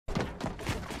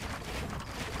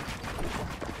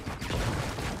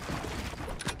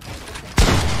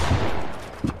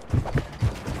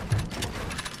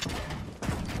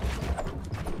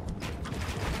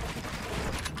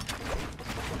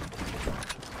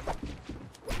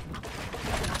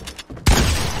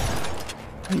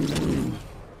I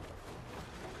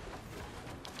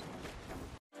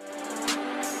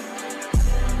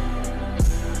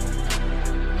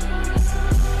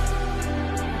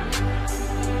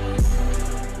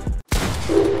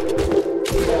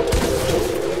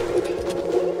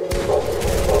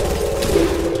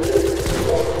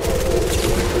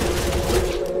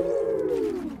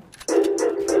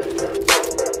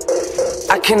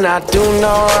cannot do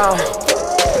no wrong.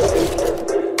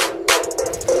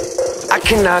 I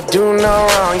cannot do no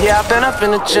wrong. Yeah, I've been up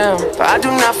in the gym, but I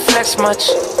do not flex much.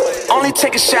 Only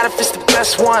take a shot if it's the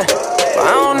best one, but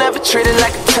I don't ever treat it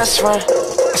like a test run.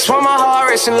 I swear my heart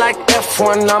racing like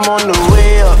F1. I'm on the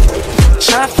way up,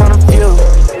 trying to find a view.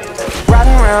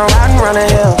 Riding around the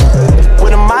hills,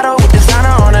 with a motto, with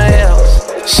designer on the hills.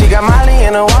 She got Molly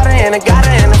in the water and I got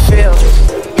her in the fields.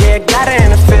 Yeah, got her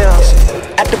in the fields.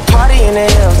 At the party in the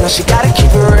hills, now she gotta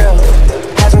keep it real.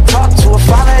 Hasn't talked to her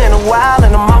father in a while,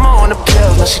 and her mama on the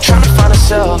pills. Now she tryna find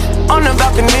herself on the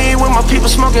balcony with my people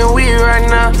smoking weed right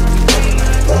now.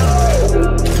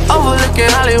 Overlooking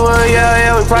Hollywood,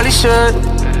 yeah, we probably should.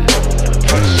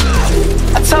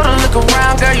 I told her, look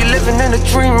around, girl, you living in a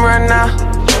dream right now.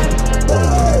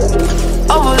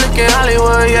 Overlooking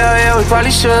Hollywood, yeah, we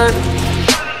probably should.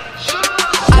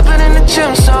 I've been in the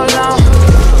gym so long,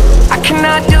 I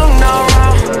cannot do no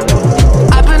wrong.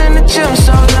 I've been in the gym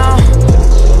so long,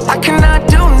 I cannot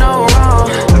do no wrong.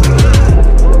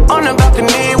 On the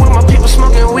balcony with my people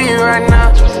smoking weed right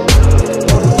now.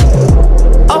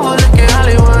 Overlooking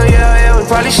Hollywood, yeah, we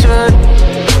probably should.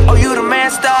 Oh, you the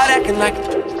man, start acting like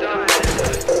it.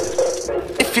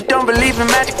 If you don't believe in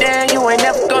magic, then you ain't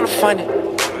never gonna find it.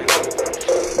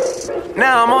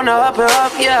 Now I'm on the up and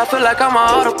up, yeah, I feel like I'm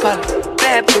on autopilot.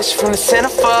 Bad bitch from the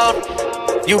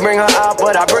centerfold. You bring her out,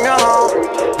 but I bring her home.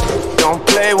 Don't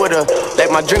play with her,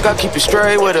 like my drink, I'll keep it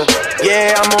straight with her.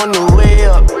 Yeah, I'm on the way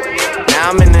up. Now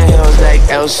I'm in the hills like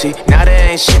LC. Now there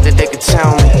ain't shit that they could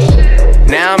tell me.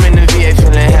 Now I'm in the VA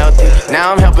feeling healthy.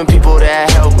 Now I'm helping people that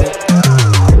help me.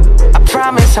 I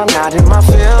promise I'm not in my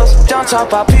feels. Don't talk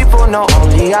about people, no,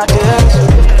 only ideas.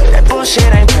 That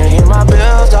bullshit ain't paying my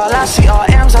bills. All I see are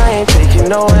M's, I ain't taking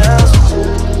no L's.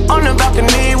 On the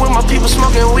balcony with my people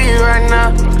smoking weed right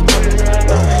now.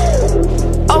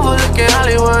 Overlooking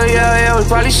Hollywood, yeah, we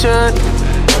probably should.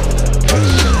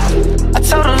 I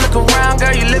told her, look around,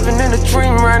 girl, you living in a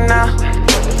dream right now.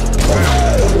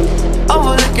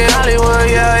 Overlooking Hollywood,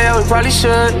 yeah, we probably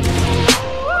should.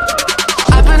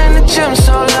 I've been in the gym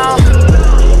so long,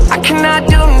 I cannot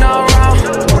do no wrong.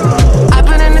 I've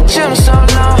been in the gym so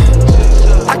long,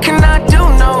 I cannot do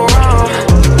no wrong.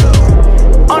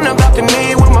 On the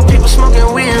balcony with my people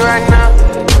smoking weed right now.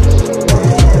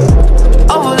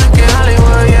 Overlooking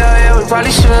Hollywood, yeah, we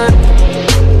probably should.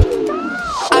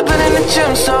 I've been in the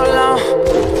gym so long,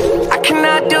 I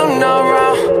cannot do no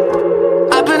wrong.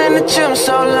 I've been in the gym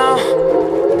so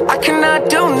long, I cannot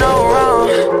do no wrong.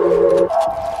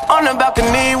 On the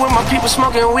balcony with my people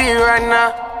smoking weed right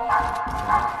now.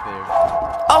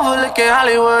 Overlooking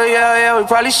Hollywood, yeah, we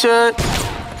probably should.